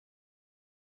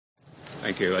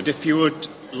Thank you. And if you would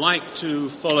like to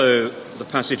follow the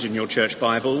passage in your church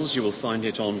Bibles, you will find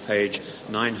it on page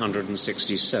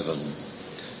 967.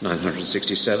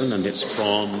 967, and it's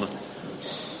from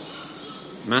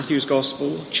Matthew's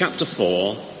Gospel, chapter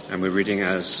 4, and we're reading,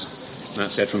 as Matt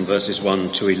said, from verses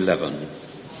 1 to 11.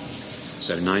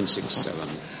 So 967.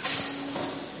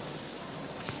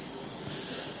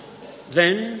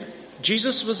 Then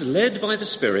Jesus was led by the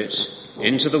Spirit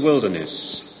into the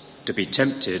wilderness to be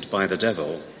tempted by the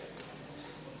devil.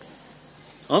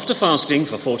 After fasting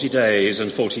for 40 days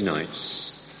and 40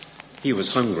 nights, he was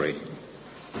hungry.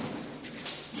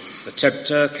 The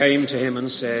tempter came to him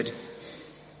and said,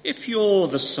 "If you're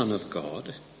the Son of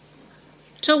God,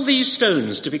 tell these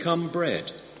stones to become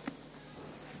bread."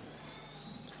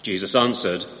 Jesus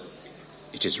answered,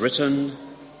 "It is written,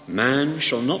 man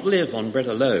shall not live on bread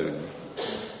alone,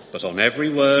 but on every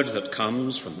word that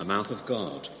comes from the mouth of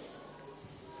God."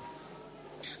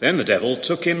 Then the devil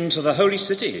took him to the holy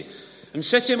city and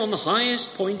set him on the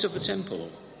highest point of the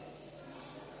temple.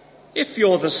 "If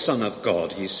you're the Son of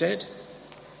God," he said,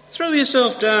 "throw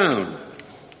yourself down,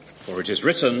 for it is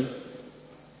written,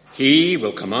 he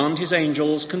will command his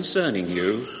angels concerning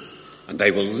you, and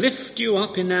they will lift you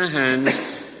up in their hands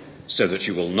so that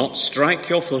you will not strike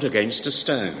your foot against a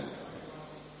stone."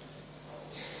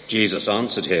 Jesus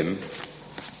answered him,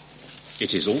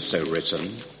 "It is also written,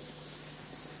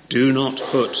 do not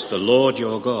put the Lord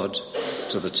your God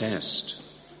to the test."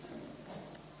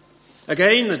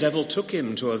 Again the devil took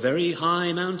him to a very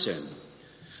high mountain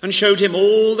and showed him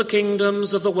all the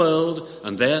kingdoms of the world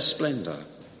and their splendor.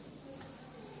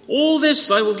 "All this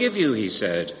I will give you," he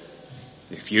said,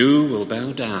 "if you will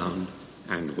bow down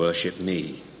and worship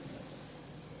me."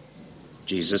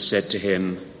 Jesus said to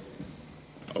him,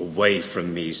 "Away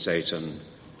from me, Satan,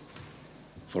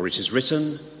 for it is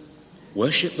written,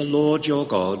 worship the Lord your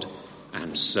God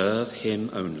and serve him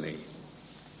only."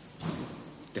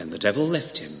 Then the devil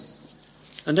left him,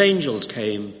 and angels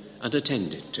came and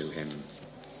attended to him.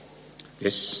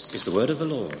 This is the word of the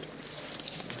Lord.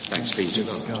 Thanks be to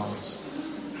God.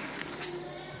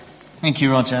 Thank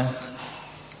you, Roger.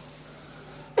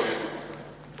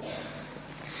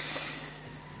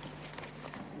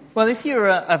 Well, if you're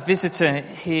a visitor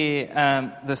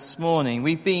here this morning,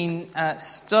 we've been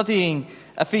studying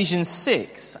Ephesians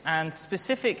 6, and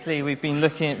specifically we've been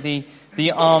looking at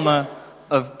the armour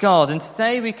of God. And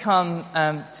today we come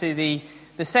to the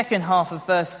second half of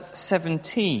verse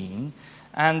 17,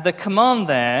 and the command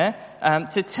there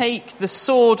to take the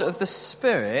sword of the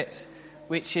Spirit,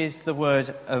 which is the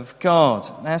word of God.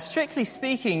 Now, strictly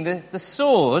speaking, the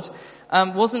sword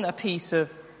wasn't a piece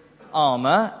of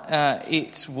armour,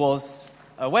 it was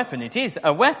a weapon. It is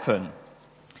a weapon.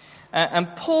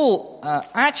 And Paul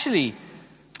actually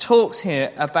talks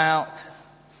here about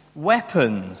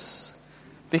weapons,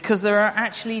 because there are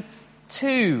actually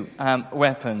two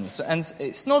weapons, and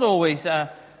it's not always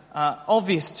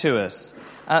obvious to us.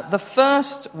 The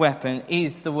first weapon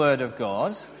is the Word of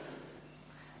God,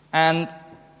 and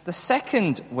the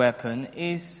second weapon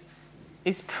is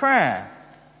prayer.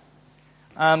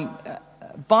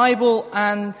 Bible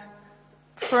and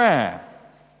prayer.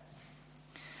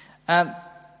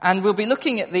 And we'll be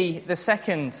looking at the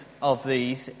second of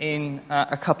these in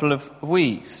a couple of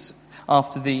weeks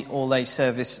after the all-age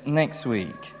service next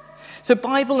week. So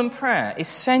Bible and prayer,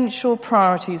 essential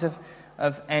priorities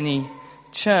of any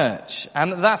church.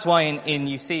 And that's why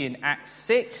you see in Acts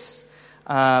 6,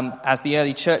 as the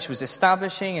early church was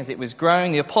establishing, as it was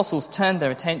growing, the apostles turned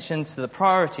their attention to the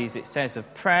priorities, it says,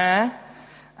 of prayer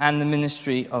and the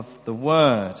ministry of the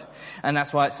word. And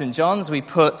that's why at St. John's we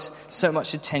put so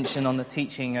much attention on the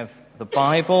teaching of the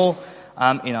Bible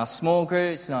in our small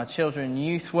groups, in our children and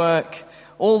youth work,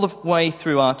 all the way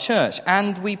through our church.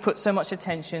 And we put so much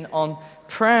attention on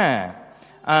prayer.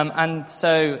 And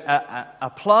so a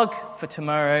plug for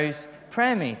tomorrow's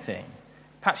prayer meeting.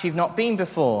 Perhaps you've not been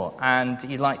before and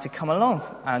you'd like to come along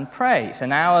and pray. It's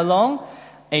an hour long.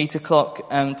 8 o'clock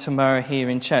tomorrow here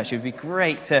in church. It would be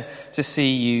great to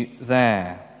see you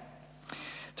there.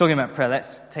 Talking about prayer,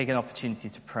 let's take an opportunity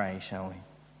to pray, shall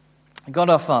we? God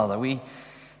our Father, we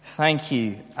thank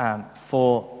you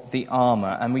for the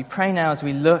armour, and we pray now as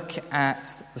we look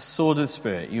at the sword of the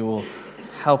Spirit, you will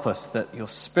help us, that your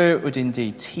Spirit would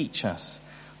indeed teach us,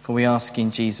 for we ask in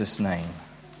Jesus' name.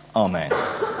 Amen.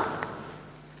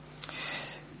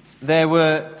 There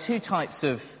were two types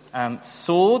of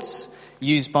swords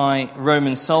used by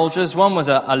Roman soldiers. One was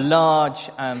a large,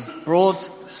 broad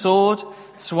sword,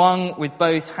 swung with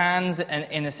both hands and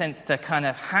in a sense to kind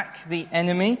of hack the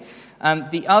enemy.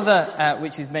 The other,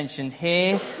 which is mentioned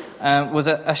here, was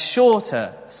a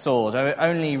shorter sword,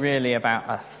 only really about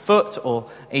a foot or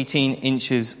 18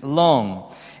 inches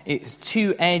long. It's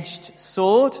two-edged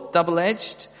sword,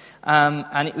 double-edged,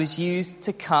 and it was used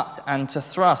to cut and to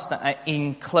thrust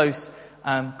in close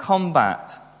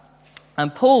combat.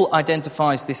 And Paul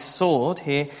identifies this sword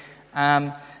here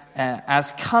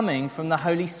as coming from the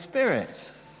Holy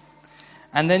Spirit.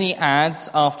 And then he adds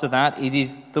after that, it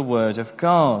is the Word of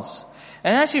God.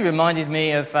 And it actually reminded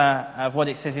me of what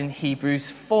it says in Hebrews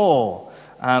 4,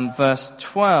 verse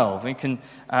 12. We can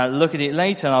look at it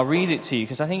later and I'll read it to you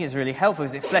because I think it's really helpful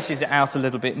because it fleshes it out a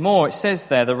little bit more. It says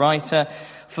there, the writer,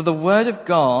 "For the Word of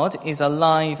God is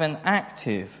alive and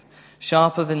active,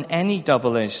 sharper than any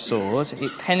double-edged sword.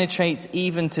 It penetrates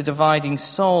even to dividing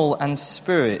soul and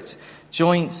spirit,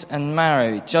 joints and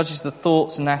marrow. It judges the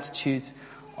thoughts and attitudes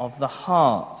of the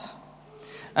heart."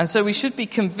 And so we should be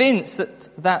convinced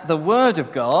that the Word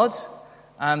of God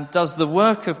does the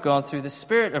work of God through the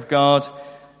Spirit of God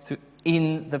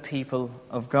in the people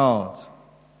of God.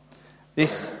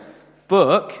 This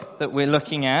book that we're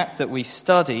looking at, that we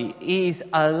study, is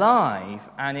alive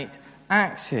and it's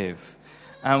active.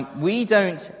 We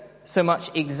don't so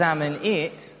much examine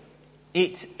it,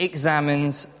 it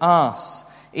examines us.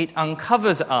 It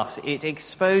uncovers us, it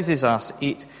exposes us,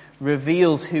 it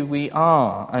reveals who we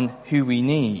are and who we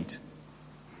need.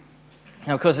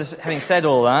 Now, of course, having said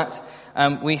all that,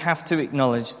 we have to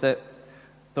acknowledge that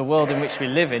the world in which we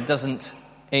live in doesn't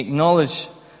acknowledge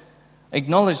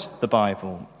the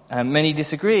Bible. Many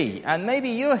disagree. And maybe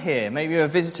you're here, maybe you're a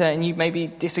visitor and you maybe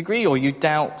disagree or you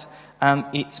doubt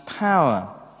its power.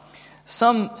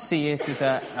 Some see it as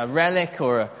a relic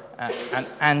or an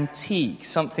antique,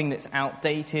 something that's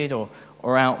outdated or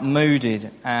outmoded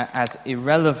as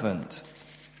irrelevant.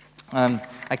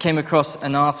 I came across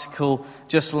an article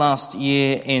just last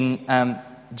year in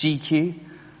GQ.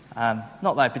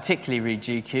 Not that I particularly read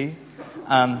GQ,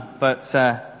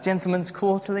 but Gentleman's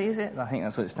Quarterly, is it? I think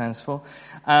that's what it stands for.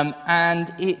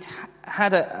 And it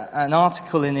had an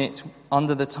article in it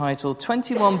under the title,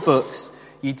 21 Books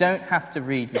You Don't Have to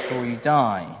Read Before You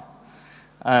Die.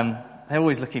 They're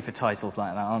always looking for titles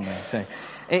like that, aren't they? So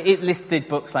it listed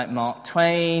books like Mark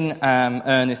Twain,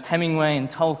 Ernest Hemingway and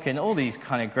Tolkien, all these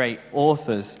kind of great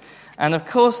authors. And of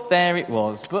course, there it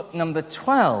was, book number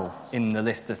 12 in the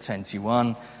list of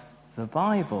 21, the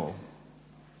Bible.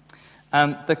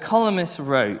 The columnist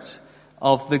wrote,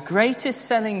 of the greatest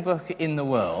selling book in the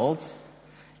world,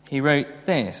 he wrote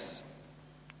this: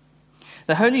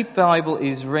 "The Holy Bible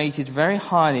is rated very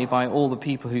highly by all the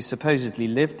people who supposedly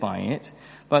live by it,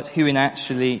 but who in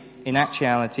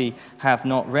actuality have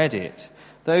not read it.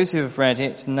 Those who have read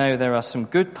it know there are some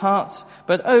good parts,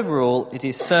 but overall it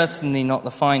is certainly not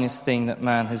the finest thing that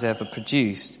man has ever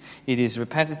produced. It is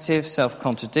repetitive,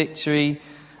 self-contradictory,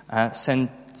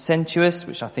 sensuous,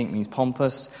 which I think means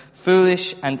pompous,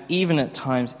 foolish, and even at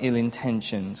times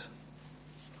ill-intentioned."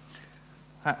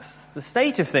 That's the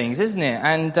state of things, isn't it?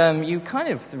 And you kind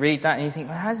of read that and you think,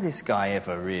 well, has this guy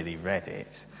ever really read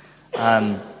it?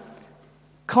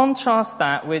 Contrast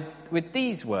that with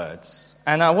these words.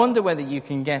 And I wonder whether you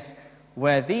can guess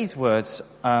where these words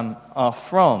are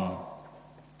from.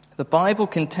 The Bible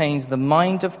contains the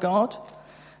mind of God,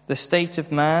 the state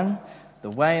of man, the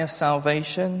way of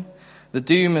salvation, the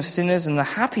doom of sinners, and the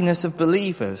happiness of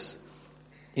believers.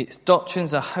 Its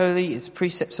doctrines are holy, its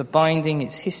precepts are binding,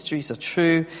 its histories are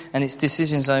true, and its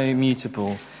decisions are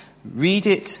immutable. Read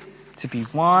it to be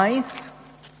wise,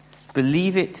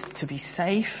 believe it to be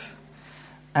safe,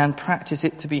 and practice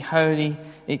it to be holy.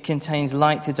 It contains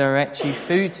light to direct you,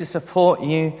 food to support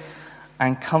you,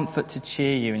 and comfort to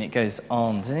cheer you. And it goes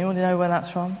on. Does anyone know where that's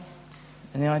from?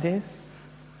 Any ideas?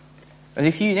 But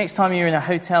if you, next time you're in a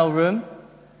hotel room,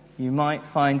 you might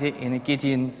find it in a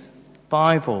Gideon's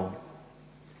Bible.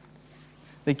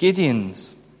 The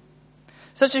Gideons.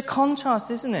 Such a contrast,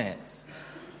 isn't it?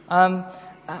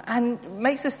 And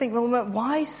makes us think, well,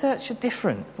 why such a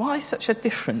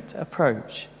different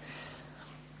approach?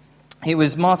 It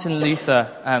was Martin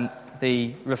Luther,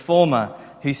 the reformer,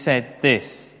 who said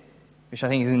this, which I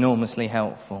think is enormously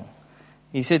helpful.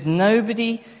 He said,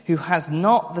 "Nobody who has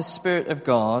not the Spirit of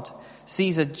God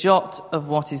sees a jot of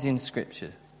what is in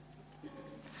Scripture.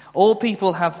 All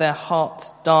people have their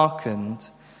hearts darkened,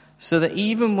 so that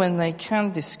even when they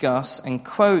can discuss and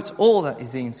quote all that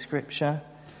is in Scripture,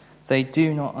 they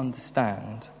do not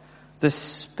understand. The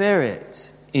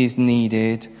Spirit is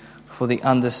needed for the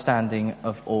understanding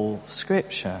of all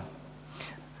Scripture."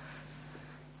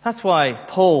 That's why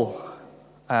Paul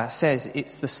says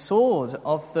it's the sword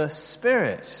of the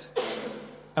Spirit,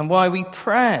 and why we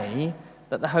pray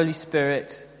that the Holy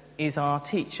Spirit is our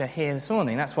teacher here this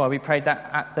morning. That's why we prayed that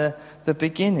at the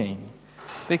beginning.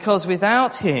 Because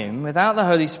without him, without the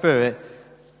Holy Spirit,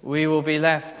 we will be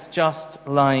left just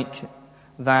like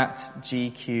that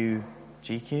GQ?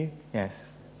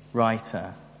 Yes,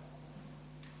 writer.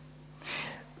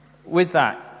 With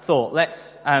that thought,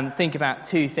 let's think about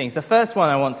two things. The first one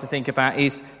I want to think about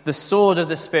is the sword of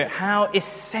the Spirit, how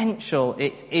essential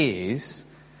it is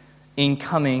in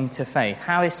coming to faith.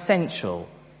 How essential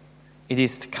it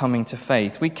is to coming to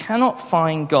faith. We cannot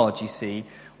find God, you see,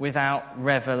 without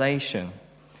revelation.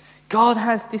 God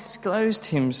has disclosed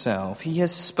himself. He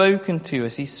has spoken to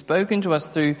us. He's spoken to us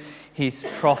through his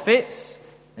prophets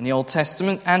in the Old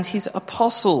Testament and his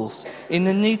apostles in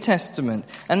the New Testament.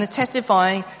 And they're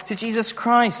testifying to Jesus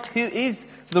Christ, who is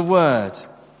the Word.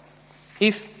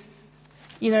 If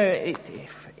you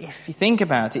think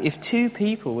about it, if two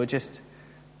people were just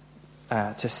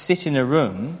to sit in a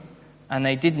room and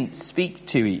they didn't speak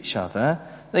to each other,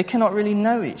 they cannot really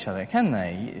know each other, can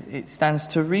they? It stands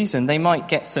to reason. They might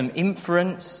get some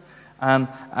inference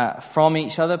from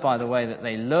each other by the way that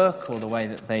they look or the way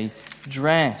that they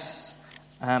dress.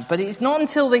 But it's not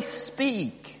until they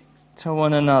speak to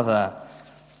one another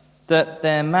that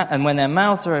and when their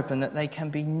mouths are open, that they can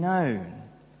be known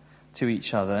to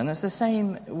each other. And it's the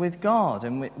same with God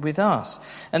and with us.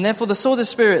 And therefore the sword of the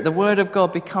Spirit, the Word of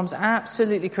God, becomes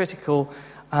absolutely critical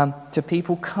to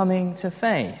people coming to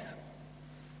faith.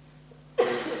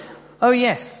 Oh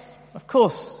yes, of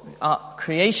course, our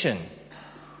creation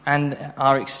and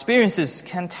our experiences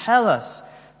can tell us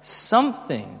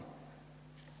something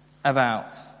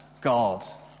about God,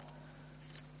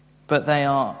 but they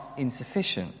are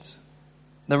insufficient.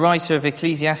 The writer of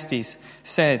Ecclesiastes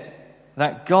said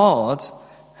that God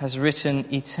has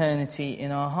written eternity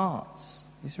in our hearts.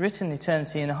 He's written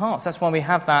eternity in our hearts. That's why we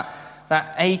have that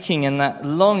aching and that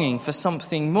longing for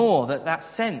something more, that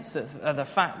sense of the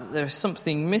fact that there's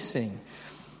something missing.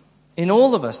 In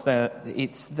all of us,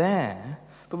 it's there,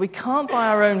 but we can't by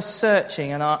our own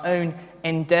searching and our own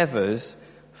endeavours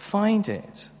find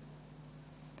it.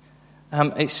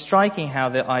 It's striking how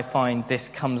that I find this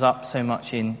comes up so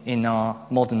much in our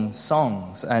modern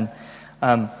songs. And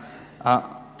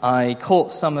I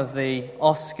caught some of the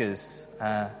Oscars,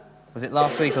 was it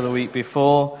last week or the week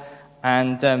before?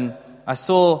 And I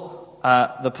saw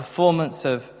the performance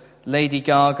of Lady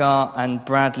Gaga and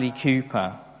Bradley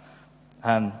Cooper.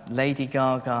 Lady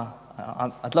Gaga,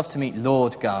 I'd love to meet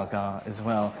Lord Gaga as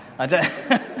well. I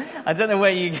don't know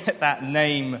where you get that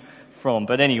name from,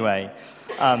 but anyway,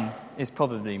 it's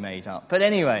probably made up. But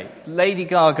anyway, Lady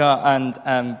Gaga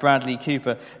and Bradley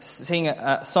Cooper sang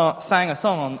a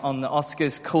song on the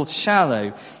Oscars called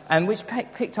Shallow, and which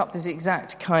picked up this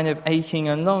exact kind of aching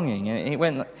and longing.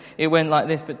 And it went like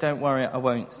this, but don't worry, I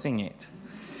won't sing it.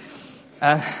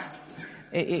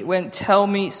 It went, "Tell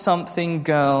me something,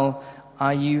 girl,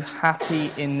 are you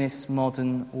happy in this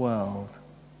modern world?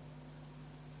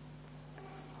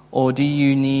 Or do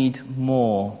you need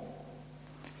more?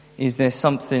 Is there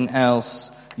something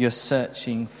else you're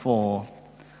searching for?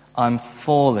 I'm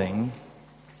falling.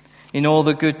 In all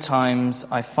the good times,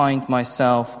 I find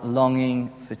myself longing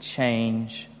for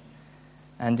change.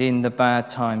 And in the bad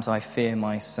times, I fear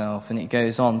myself." And it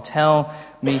goes on, "Tell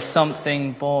me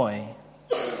something, boy.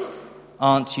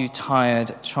 Aren't you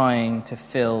tired trying to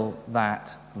fill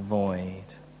that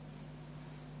void?"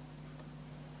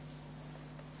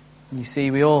 You see,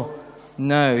 we all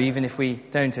know, even if we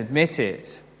don't admit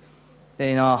it, that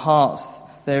in our hearts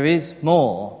there is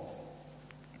more.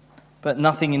 But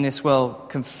nothing in this world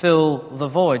can fill the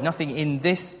void. Nothing in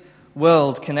this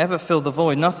world can ever fill the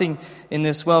void. Nothing in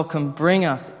this world can bring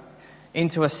us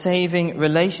into a saving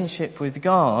relationship with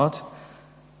God,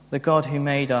 the God who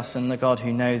made us and the God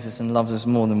who knows us and loves us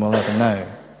more than we'll ever know.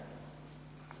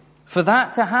 For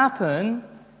that to happen,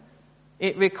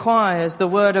 it requires the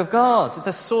Word of God,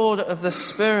 the sword of the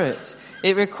Spirit.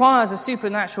 It requires a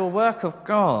supernatural work of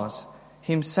God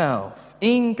himself.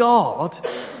 In God,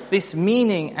 this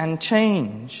meaning and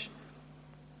change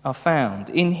are found.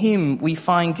 In him we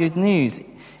find good news.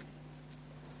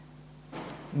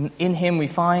 In him we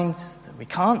find that we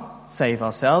can't save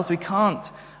ourselves. We can't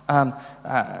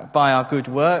by our good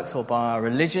works or by our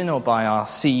religion or by our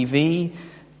CV.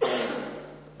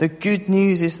 The good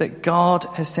news is that God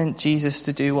has sent Jesus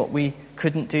to do what we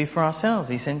couldn't do for ourselves.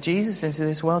 He sent Jesus into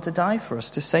this world to die for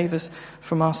us, to save us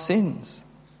from our sins.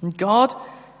 And God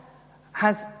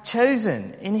has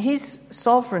chosen, in his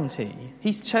sovereignty,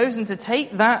 he's chosen to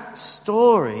take that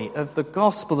story of the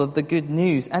gospel, of the good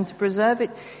news, and to preserve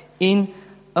it in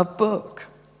a book.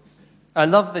 I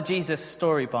love the Jesus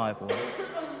Story Bible.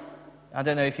 I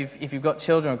don't know if you've got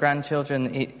children or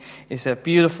grandchildren. It's a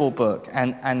beautiful book,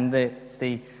 and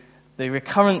the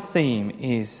recurrent theme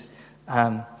is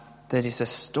that it's a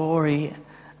story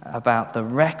about the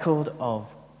record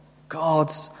of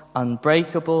God's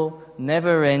unbreakable,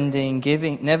 never-ending,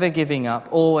 never giving up,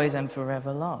 always and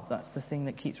forever love. That's the thing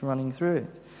that keeps running through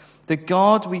it. The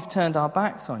God we've turned our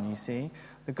backs on, you see,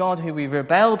 the God who we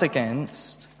rebelled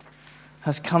against,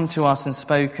 has come to us and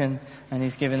spoken, and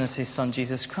he's given us his Son,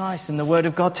 Jesus Christ. And the Word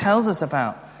of God tells us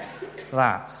about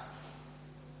that.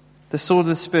 The sword of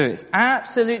the Spirit is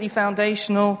absolutely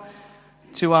foundational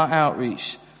to our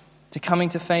outreach, to coming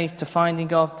to faith, to finding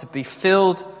God, to be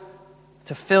filled,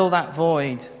 to fill that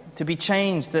void, to be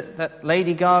changed, that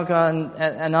Lady Gaga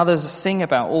and others sing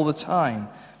about all the time.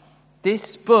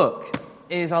 This book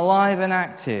is alive and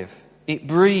active. It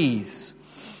breathes.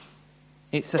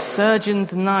 It's a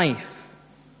surgeon's knife.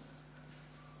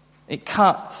 It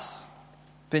cuts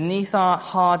beneath our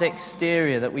hard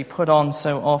exterior that we put on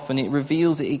so often. It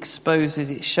reveals, it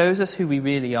exposes, it shows us who we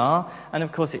really are, and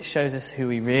of course it shows us who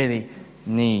we really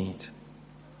need.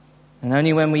 And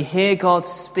only when we hear God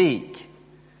speak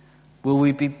will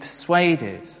we be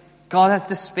persuaded. God has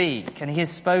to speak, and he has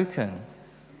spoken.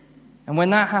 And when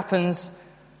that happens,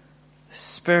 the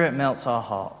Spirit melts our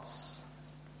hearts.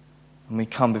 And we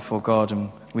come before God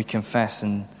and we confess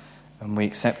and we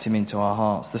accept him into our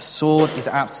hearts. The sword is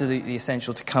absolutely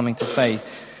essential to coming to faith.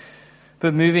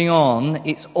 But moving on,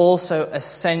 it's also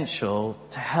essential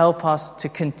to help us to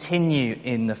continue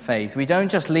in the faith. We don't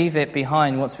just leave it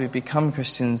behind once we become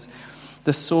Christians.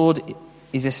 The sword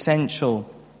is essential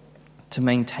to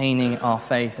maintaining our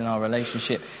faith and our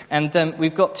relationship. And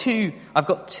I've got two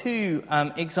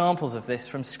examples of this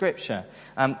from Scripture.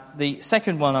 The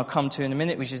second one I'll come to in a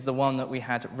minute, which is the one that we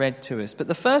had read to us. But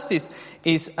the first is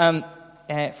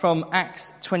from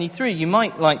Acts 23. You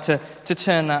might like to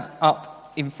turn that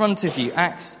up in front of you.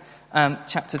 Acts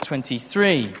chapter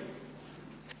 23.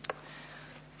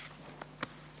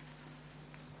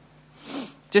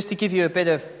 Just to give you a bit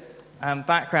of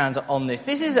background on this.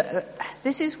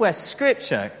 This is where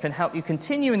Scripture can help you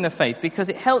continue in the faith, because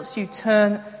it helps you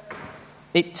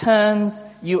turns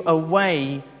you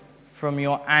away from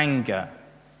your anger.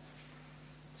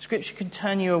 Scripture can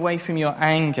turn you away from your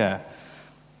anger.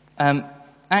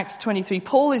 Acts 23,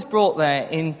 Paul is brought there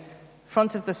in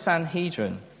front of the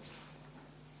Sanhedrin.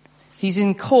 He's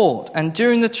in court, and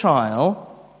during the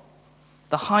trial,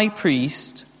 the high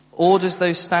priest orders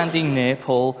those standing near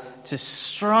Paul to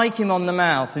strike him on the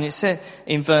mouth. And it said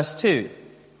in verse 2,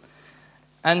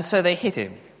 and so they hit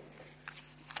him.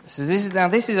 So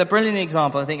this is a brilliant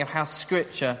example, I think, of how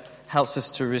Scripture helps us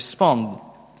to respond.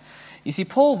 You see,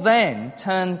 Paul then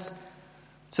turns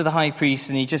to the high priest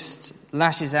and he just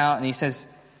lashes out and he says,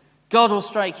 God will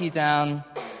strike you down,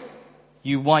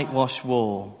 you whitewashed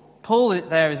wall. Paul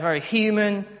there is very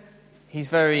human. He's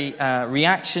very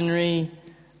reactionary.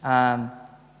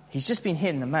 He's just been hit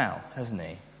in the mouth, hasn't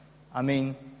he? I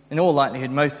mean, in all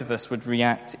likelihood, most of us would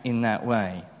react in that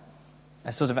way.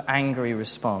 A sort of angry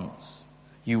response.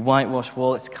 You whitewash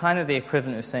wall. It's kind of the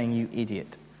equivalent of saying, you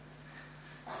idiot.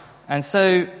 And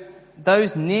so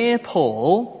those near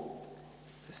Paul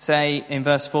say, in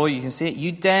verse 4, you can see it,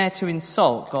 you dare to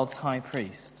insult God's high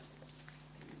priest.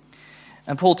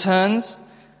 And Paul turns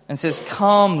and says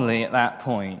calmly at that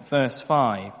point, verse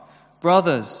 5,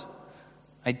 brothers,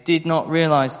 I did not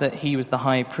realize that he was the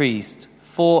high priest,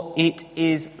 for it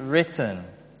is written.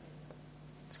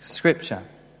 Scripture.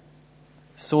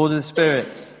 Sword of the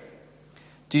Spirit.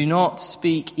 Do not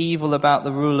speak evil about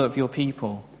the ruler of your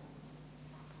people.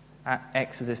 At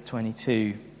Exodus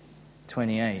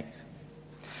 22:28.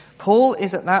 Paul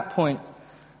is at that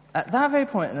very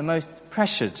point, the most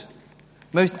pressured,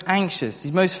 most anxious,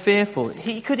 he's most fearful.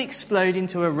 He could explode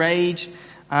into a rage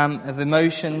of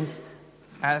emotions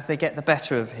as they get the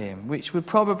better of him, which would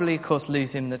probably, of course,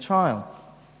 lose him the trial.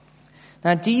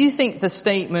 Now, do you think the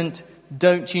statement,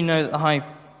 don't you know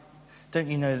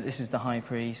that this is the high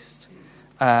priest,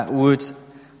 would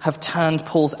have turned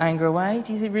Paul's anger away?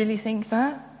 Do you really think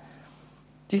that?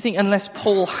 Do you think unless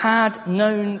Paul had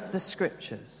known the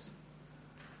Scriptures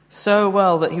so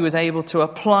well that he was able to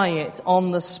apply it on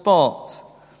the spot,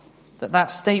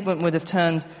 that statement would have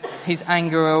turned his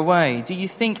anger away? Do you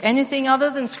think anything other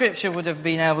than Scripture would have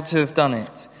been able to have done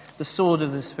it? The sword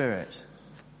of the Spirit.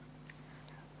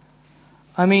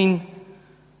 I mean,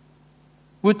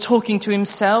 would talking to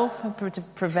himself have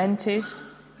prevented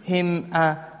him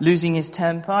losing his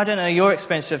temper? I don't know your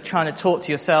experience of trying to talk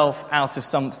to yourself out of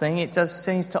something. It does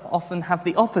seem to often have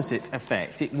the opposite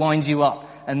effect. It winds you up,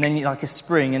 and then you like a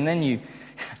spring, and then you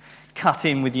cut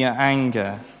in with your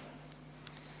anger.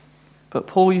 But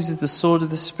Paul uses the sword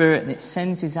of the Spirit and it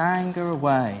sends his anger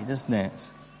away, doesn't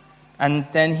it? And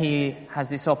then he has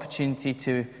this opportunity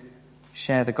to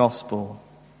share the gospel.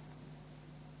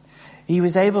 He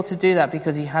was able to do that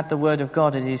because he had the word of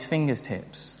God at his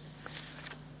fingertips.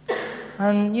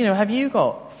 And, have you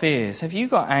got fears? Have you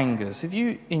got angers? Have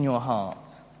you in your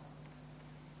heart?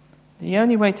 The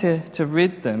only way to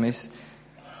rid them is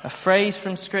a phrase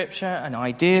from Scripture, an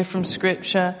idea from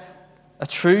Scripture, a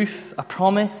truth, a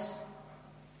promise.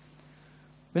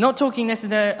 We're not talking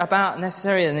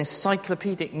necessarily an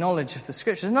encyclopedic knowledge of the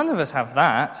Scriptures. None of us have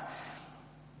that,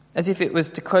 as if it was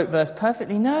to quote verse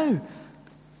perfectly. No.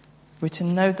 We're to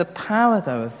know the power,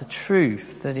 though, of the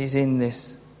truth that is in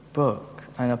this book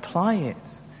and apply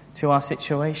it to our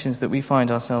situations that we find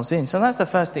ourselves in. So that's the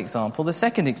first example. The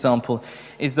second example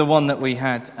is the one that we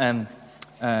had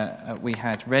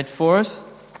read for us.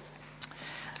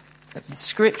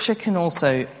 Scripture can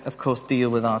also, of course, deal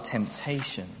with our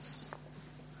temptations.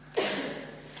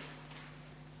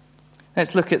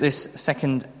 Let's look at this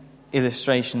second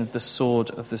illustration of the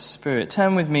sword of the Spirit.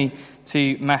 Turn with me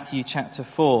to Matthew chapter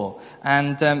 4.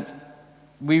 And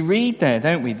we read there,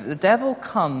 don't we, that the devil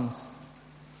comes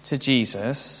to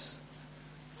Jesus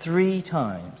 3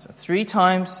 times. 3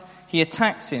 times he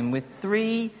attacks him with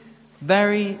 3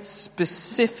 very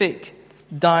specific,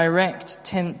 direct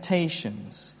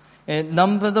temptations.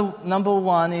 Number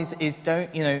 1 is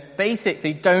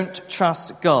don't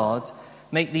trust God.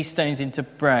 Make these stones into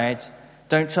bread.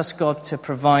 Don't trust God to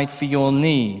provide for your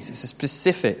needs. It's a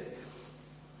specific.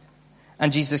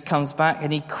 And Jesus comes back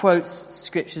and he quotes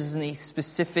scriptures and he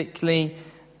specifically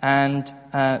and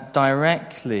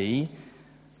directly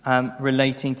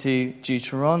relating to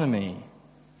Deuteronomy.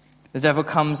 The devil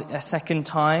comes a second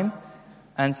time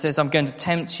and says, I'm going to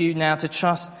tempt you now to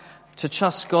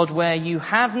trust God where you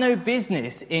have no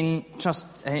business in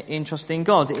trusting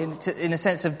God, in a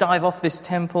sense of dive off this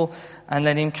temple and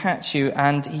let him catch you.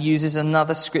 And he uses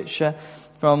another scripture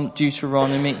from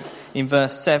Deuteronomy in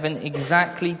verse 7,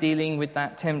 exactly dealing with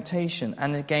that temptation.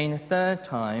 And again, a third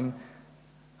time,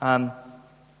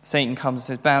 Satan comes and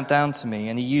says, bow down to me.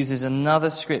 And he uses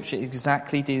another scripture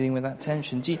exactly dealing with that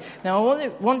tension. Now, I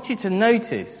want you to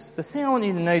notice, the thing I want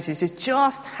you to notice is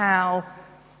just how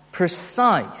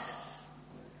precise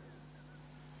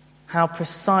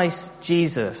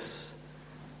Jesus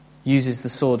uses the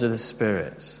sword of the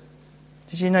Spirit.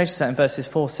 Did you notice that in verses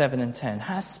 4, 7 and 10?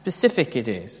 How specific it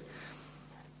is.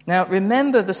 Now,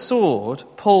 remember the sword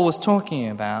Paul was talking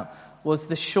about was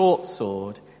the short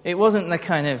sword. It wasn't the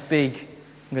kind of big,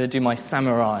 I'm going to do my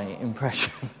samurai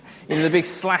impression, the big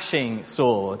slashing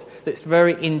sword that's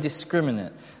very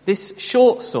indiscriminate. This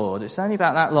short sword, it's only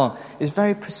about that long, is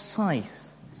very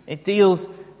precise. It deals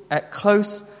at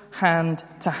close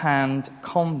hand-to-hand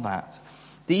combat.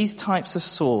 These types of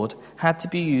sword had to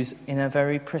be used in a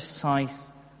very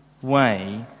precise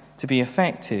way to be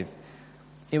effective.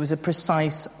 It was a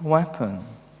precise weapon.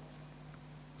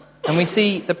 And we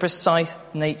see the precise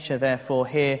nature, therefore,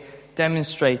 here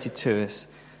demonstrated to us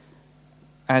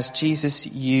as Jesus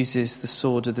uses the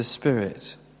sword of the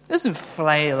Spirit. He doesn't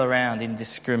flail around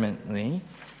indiscriminately.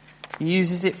 He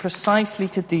uses it precisely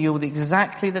to deal with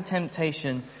exactly the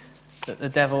temptation that the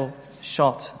devil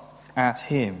shot at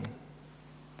him.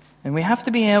 And we have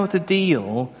to be able to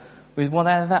deal with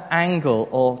whatever angle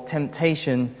or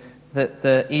temptation that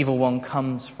the evil one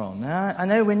comes from. Now, I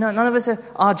know none of us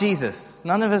are Jesus.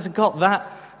 None of us have got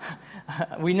that.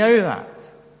 We know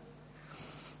that.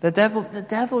 The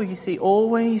devil, you see,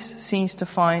 always seems to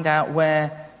find out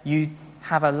where you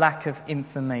have a lack of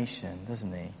information,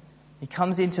 doesn't he? He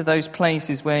comes into those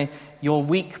places where your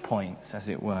weak points, as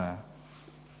it were.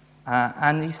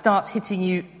 And he starts hitting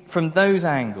you from those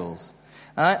angles.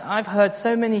 I've heard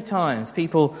so many times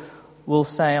people will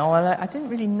say, I didn't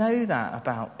really know that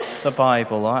about the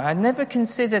Bible. I never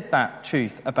considered that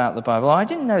truth about the Bible. I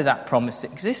didn't know that promise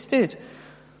existed.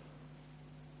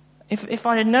 If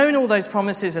I had known all those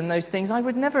promises and those things, I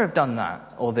would never have done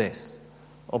that or this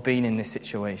or been in this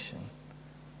situation.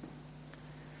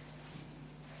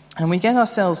 And we get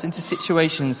ourselves into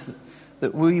situations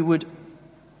that we would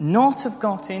not have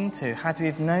got into had we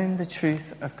have known the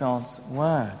truth of God's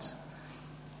word.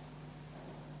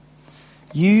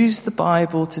 Use the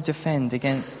Bible to defend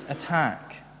against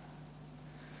attack.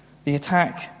 The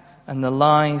attack and the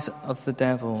lies of the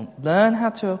devil. Learn how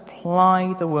to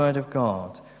apply the word of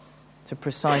God to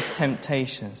precise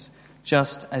temptations,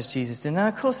 just as Jesus did. Now,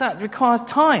 of course, that requires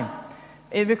time.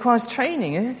 It requires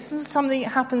training. It's something that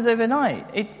happens overnight.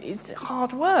 It's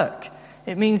hard work.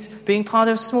 It means being part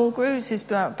of small groups. It's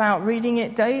about reading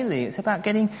it daily. It's about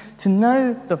getting to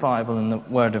know the Bible and the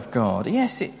Word of God.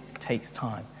 Yes, it takes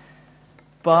time,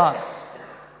 but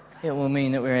it will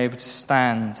mean that we're able to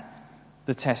stand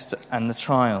the test and the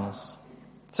trials.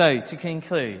 So, to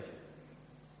conclude,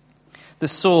 the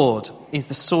sword is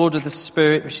the sword of the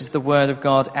Spirit, which is the Word of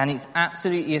God, and it's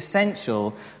absolutely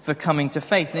essential for coming to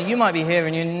faith. Now, you might be here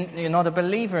and you're not a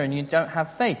believer and you don't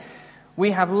have faith.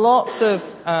 We have lots of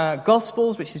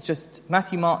Gospels, which is just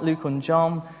Matthew, Mark, Luke, and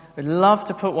John. We'd love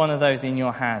to put one of those in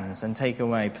your hands and take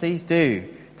away. Please do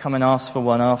come and ask for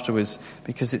one afterwards,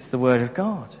 because it's the Word of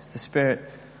God. It's the Spirit.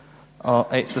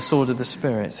 It's the sword of the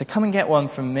Spirit. So come and get one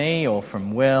from me or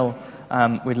from Will.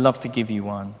 We'd love to give you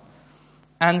one.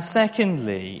 And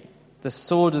secondly, the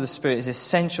sword of the Spirit is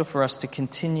essential for us to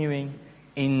continuing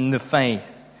in the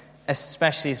faith,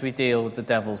 especially as we deal with the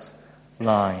devil's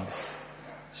lies.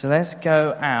 So let's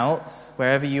go out,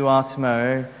 wherever you are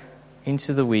tomorrow,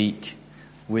 into the week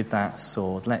with that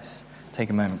sword. Let's take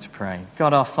a moment to pray.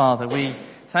 God our Father, we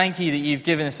thank you that you've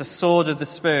given us a sword of the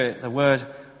Spirit, the Word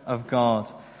of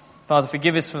God. Father,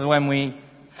 forgive us for when we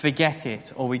forget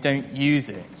it, or we don't use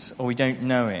it, or we don't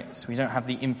know it, we don't have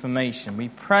the information. We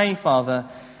pray, Father,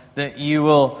 that you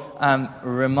will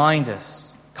remind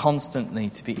us constantly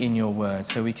to be in your word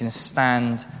so we can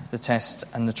stand the test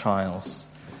and the trials.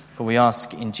 For we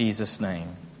ask in Jesus'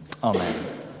 name.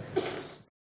 Amen.